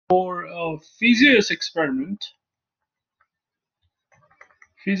For Fizeau's experiment,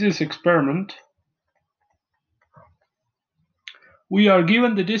 we are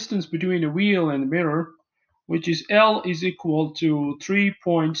given the distance between the wheel and the mirror, which is L is equal to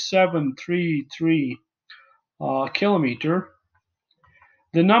 3.733 kilometer.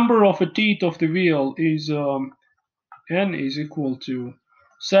 The number of teeth of the wheel is N is equal to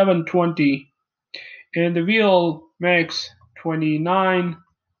 720, and the wheel makes 29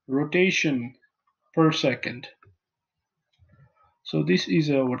 rotation per second. So this is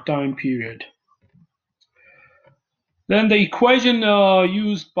our time period. Then the equation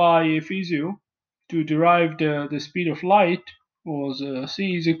used by Fizeau to derive the speed of light was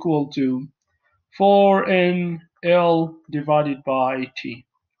c is equal to 4nl divided by t.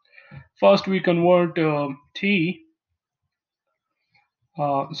 First we convert t.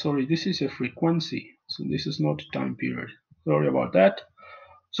 Sorry, this is a frequency, so this is not a time period. Sorry about that.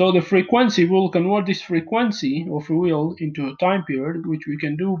 So the frequency, we'll convert this frequency of a wheel into a time period, which we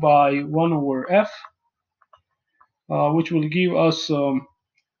can do by 1 over f, which will give us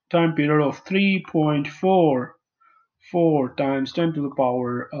time period of 3.44 times 10 to the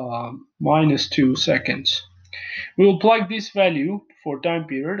power minus 2 seconds. We will plug this value for time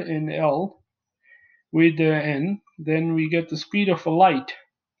period in L with n. Then we get the speed of a light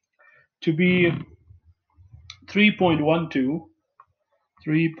to be 3.12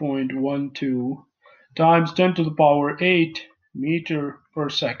 times 10 to the power 8 meter per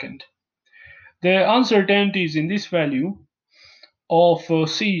second. The uncertainties in this value of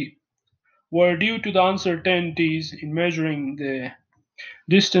c were due to the uncertainties in measuring the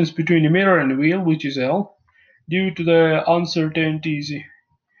distance between the mirror and the wheel, which is L, due to the uncertainties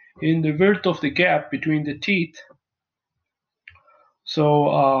in the width of the gap between the teeth.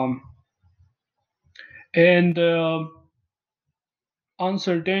 So and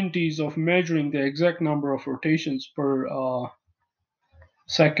uncertainties of measuring the exact number of rotations per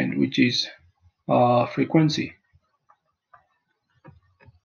second, which is frequency.